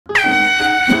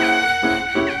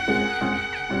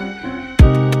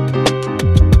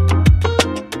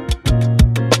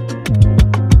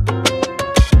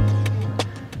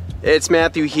It's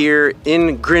Matthew here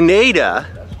in Grenada,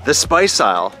 the Spice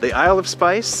Isle, the Isle of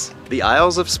Spice, the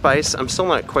Isles of Spice. I'm still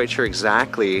not quite sure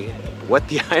exactly what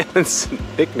the island's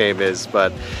nickname is,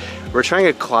 but we're trying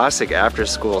a classic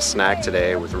after-school snack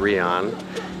today with Rhion,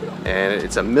 and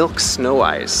it's a milk snow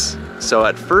ice. So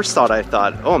at first I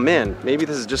thought, oh man, maybe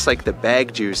this is just like the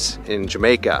bag juice in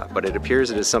Jamaica, but it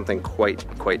appears it is something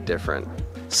quite different.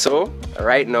 So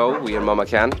right now we're in Mama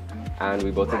Can, and we're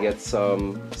about to get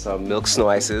some milk snow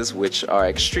ices, which are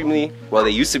extremely, well,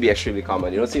 they used to be extremely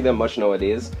common. You don't see them much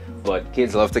nowadays, but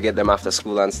kids love to get them after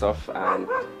school and stuff, and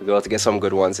we're about to get some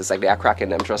good ones. It's like they are cracking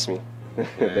them, trust me.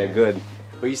 They're good.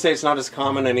 But you say it's not as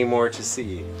common anymore to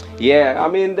see. Yeah, I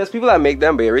mean, there's people that make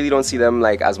them, but you really don't see them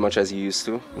like as much as you used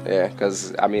to. Yeah,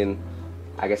 because I mean,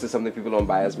 I guess it's something people don't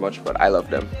buy as much, but I love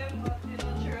them.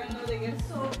 They get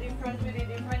so different with the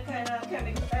different kind of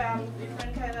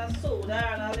different kind of soda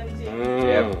and all them things.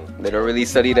 Yeah, they don't really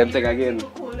study them thing again. To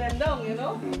cool them down, you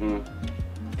know.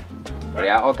 But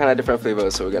yeah, all kind of different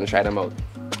flavors, so we're gonna try them out.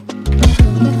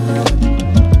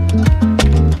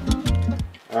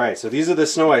 Alright, so these are the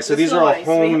snow ice. So The these are snow all ice.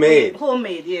 homemade.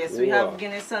 Homemade, yes. We Wow. have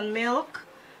Guinness and milk,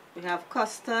 we have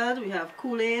custard, we have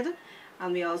Kool-Aid,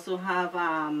 and we also have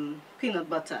peanut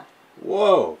butter.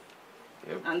 Whoa.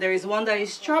 And there is one that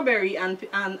is strawberry and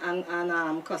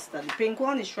custard. The pink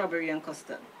one is strawberry and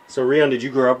custard. So Rhion, did you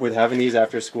grow up with having these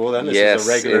after school then? This Yes, is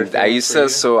a regular and I thing used for to. you?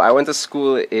 So I went to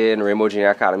school in Rainbow Junior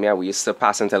Academy, and we used to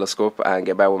pass in telescope and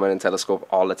get by women in telescope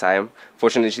all the time.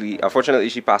 Unfortunately,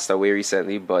 she passed away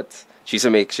recently, but she used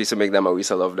to make them, and we used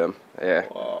to love them. Yeah.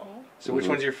 Wow. So which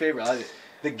one's your favorite?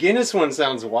 The Guinness one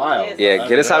sounds wild. Yeah,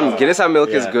 Guinness and milk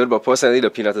is good, but personally, the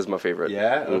peanut is my favorite.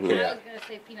 Yeah. Okay. I was gonna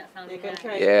say peanut sounds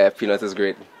good. Yeah, peanut is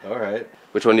great. All right.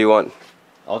 Which one do you want?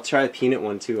 I'll try a peanut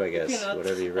one too, I guess. Peanut,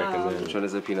 Whatever you recommend. Which one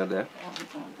is the peanut there?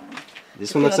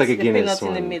 This one looks like a The Guinness peanut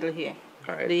in the one. middle here.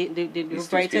 All right. The These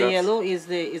two brighter peanuts? yellow is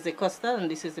the custard,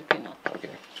 and this is the peanut. Okay.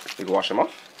 You can wash them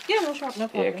off? Yeah, no problem.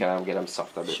 Yeah, can I get them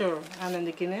soft a bit? Sure. And then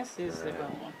the Guinness is the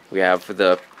brown one. We have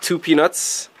the 2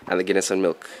 peanuts and the Guinness and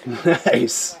milk.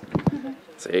 Nice.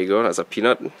 So there you go, that's a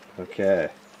peanut. Okay.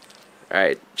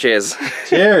 Alright, cheers.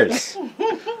 Cheers.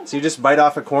 So you just bite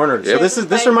off a corner. So Yep.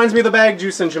 this reminds me of the bag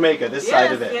juice in Jamaica. This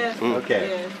side of it. Yes.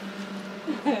 Okay.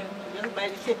 Yes. Just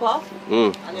bite the tip off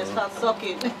and you start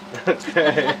sucking.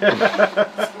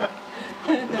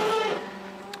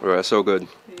 Right, so good.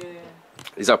 Yeah.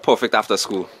 These are perfect after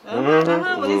school.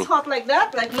 When it's hot like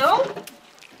that, like no?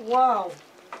 Wow.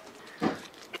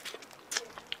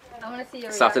 I want to see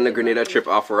your Starting the reaction. Grenada trip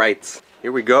off right.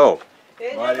 Here we go.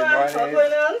 Hey, Morning, Juma, what's morning.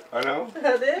 going on? I know.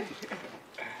 There?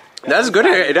 That's good.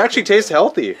 It actually tastes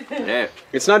healthy. Yeah.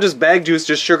 It's not just bag juice,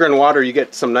 just sugar and water. You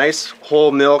get some nice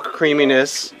whole milk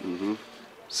creaminess,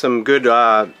 some good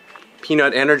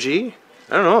peanut energy.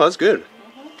 I don't know, that's good.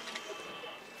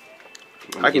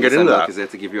 I can get into Milk that. is there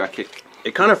to give you a kick.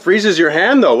 It kind of freezes your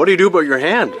hand though. What do you do about your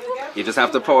hand? You just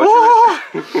have to pour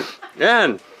it.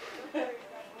 Man.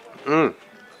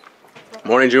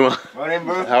 Morning, Juma. Morning,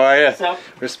 bro. How are you? What's up?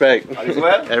 Respect. All is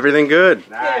well? Everything good.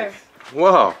 Nice.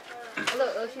 Whoa.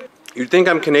 Look, You'd think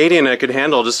I'm Canadian, I could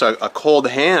handle just a cold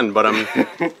hand, but I'm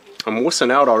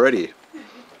wussing out already.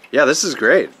 Yeah, this is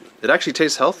great. It actually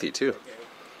tastes healthy too.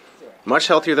 Much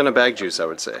healthier than a bag juice, I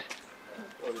would say.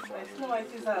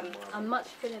 I'm much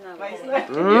filling out. Yeah,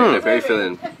 they're very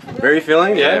filling. Very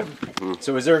filling, yeah.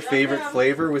 So is there a favorite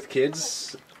flavor with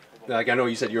kids? Like, I know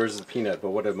you said yours is peanut,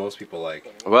 but what do most people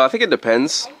like? Well, I think it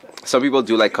depends. Some people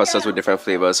do like custards with different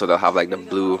flavors, so they'll have like the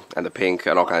blue and the pink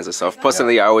and all kinds of stuff.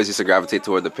 Personally, I always used to gravitate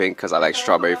toward the pink because I like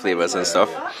strawberry flavors and stuff.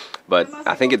 But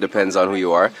I think it depends on who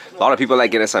you are. A lot of people like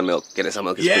Guinness and milk. Guinness and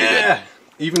milk is pretty good.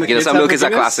 Even the Guinness kids and have milk the is a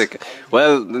Guinness? classic.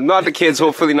 Well, not the kids,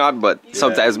 hopefully not, but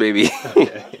sometimes maybe.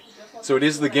 So it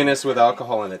is the Guinness with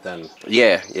alcohol in it then?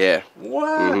 Yeah, yeah.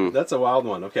 What? That's a wild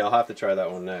one. Okay, I'll have to try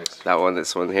that one next. That one,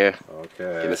 this one here.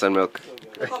 Okay. Guinness and milk.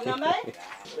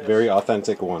 Very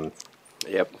authentic one.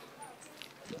 Yep.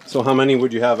 So how many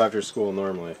would you have after school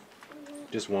normally?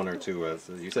 Just one or two?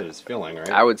 You said it's filling, right?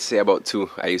 I would say about 2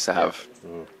 I used to have.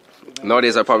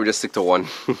 Nowadays, I probably just stick to 1.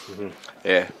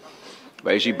 Yeah. But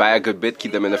I usually buy a good bit,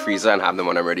 keep them in the freezer, and have them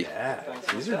when I'm ready. Yeah.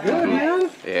 These are good, man.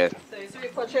 Yeah. So you see we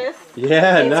purchase?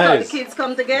 Yeah, nice. The kids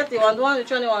come to get. You want one? Which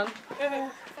one you want?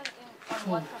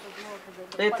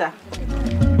 Later.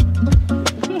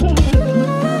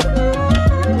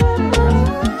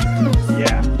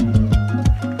 Yeah.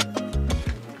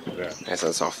 Nice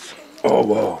and soft. Oh,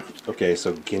 whoa. Okay,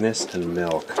 so Guinness and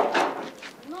milk.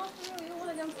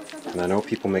 And I know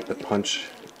people make the punch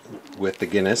with the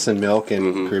Guinness and milk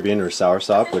in Caribbean or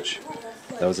soursop, which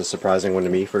that was a surprising one to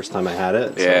me first time I had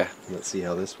it. So Yeah. let's see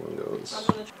how this one goes.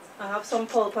 have some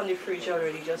pulp on the fridge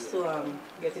already just to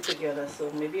get it together.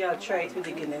 So maybe I'll try it with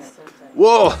the Guinness sometime.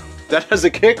 Whoa, that has a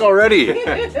kick already.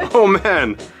 Oh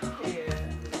man. Yeah.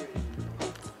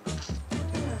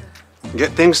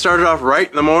 Get things started off right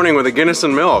in the morning with a Guinness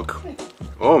and milk.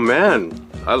 Oh man,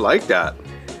 I like that.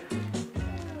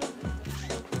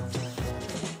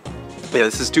 Yeah,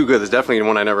 this is too good. This is definitely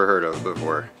one I never heard of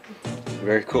before.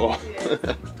 Very cool. Yeah.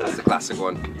 That's the classic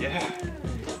one. Yeah.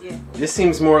 Yeah. This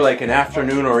seems more like an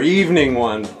afternoon or evening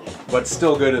one, but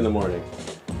still good in the morning.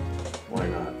 Why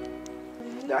not?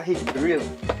 That hit real.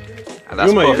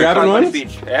 Juma, you grabbing one?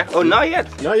 Yeah? Oh, not yet.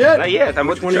 Not yet? Not yet. I'm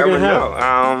Which about one to are you try gonna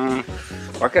one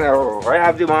now. What can I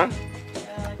have the one?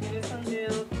 Guinness and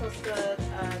milk, custard,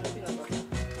 and peanut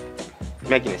butter.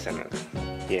 Making it sound.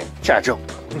 Yeah. Charge up.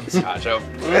 Charge up.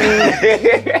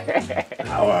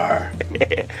 Power.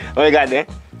 What you got there?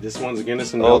 This one's a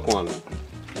Guinness and milk one.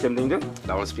 Same thing, dude?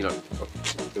 That one's peanut.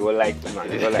 They go light, man.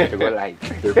 They go light. They go light.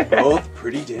 They're both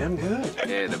pretty damn good.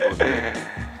 Yeah, they're both good.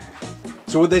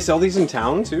 So would they sell these in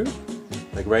town too?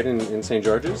 Like right in St.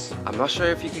 George's? I'm not sure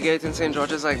if you could get it in St.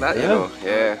 George's like that, Yeah. you know.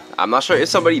 Yeah. I'm not sure if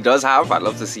somebody does have. I'd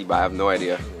love to see, but I have no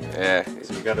idea. Yeah.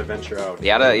 So you gotta venture out. You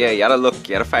gotta look.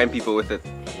 You gotta find people with it.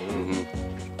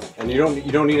 And you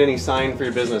don't need any sign for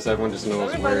your business. Everyone just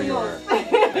knows where Everybody you are.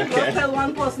 knows. Don't tell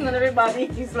one person and everybody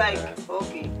is like,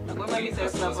 okay. I'm going to make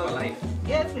this Customers for life.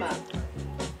 Yes, ma'am.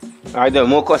 Are there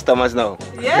more customers now?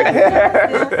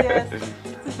 Yes,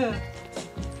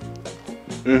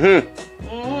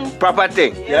 yes. Proper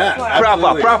thing. Yes, Yeah, ma'am.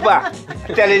 absolutely. Proper.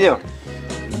 I'm telling you.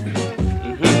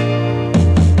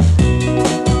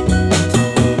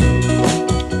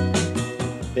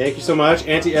 Thank you so much,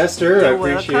 Auntie Esther. I You're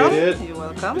appreciate welcome. it. You're It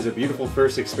welcome. was a beautiful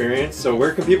first experience. So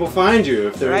where can people find you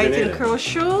if they're Right in in Grenada?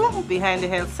 Crowshoe, behind the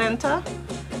health center.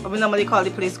 We normally call the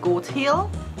place Goat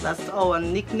Hill. That's our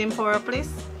nickname for our place.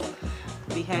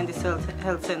 Behind the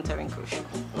health center in Crowshoe.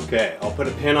 Okay, I'll put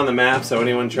a pin on the map so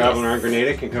anyone traveling around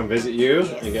Grenada can come visit you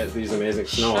Yes. and get these amazing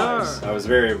snow Sure. ice. I was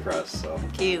very impressed. So.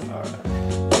 Thank you. All right.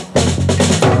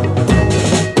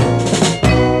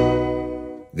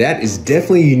 That is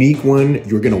definitely a unique one.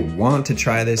 You're gonna want to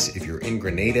try this if you're in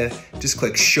Grenada. Just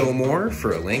click show more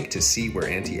for a link to see where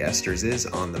Auntie Esther's is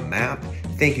on the map.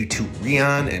 Thank you to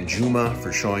Rhion and Juma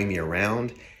for showing me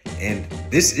around. And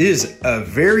this is a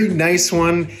very nice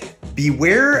one.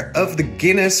 Beware of the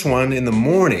Guinness one in the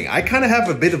morning. I kind of have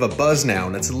a bit of a buzz now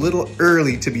and it's a little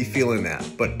early to be feeling that.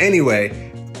 But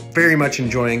anyway, very much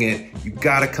enjoying it. You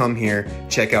gotta come here,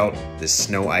 check out the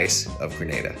snow ice of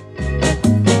Grenada.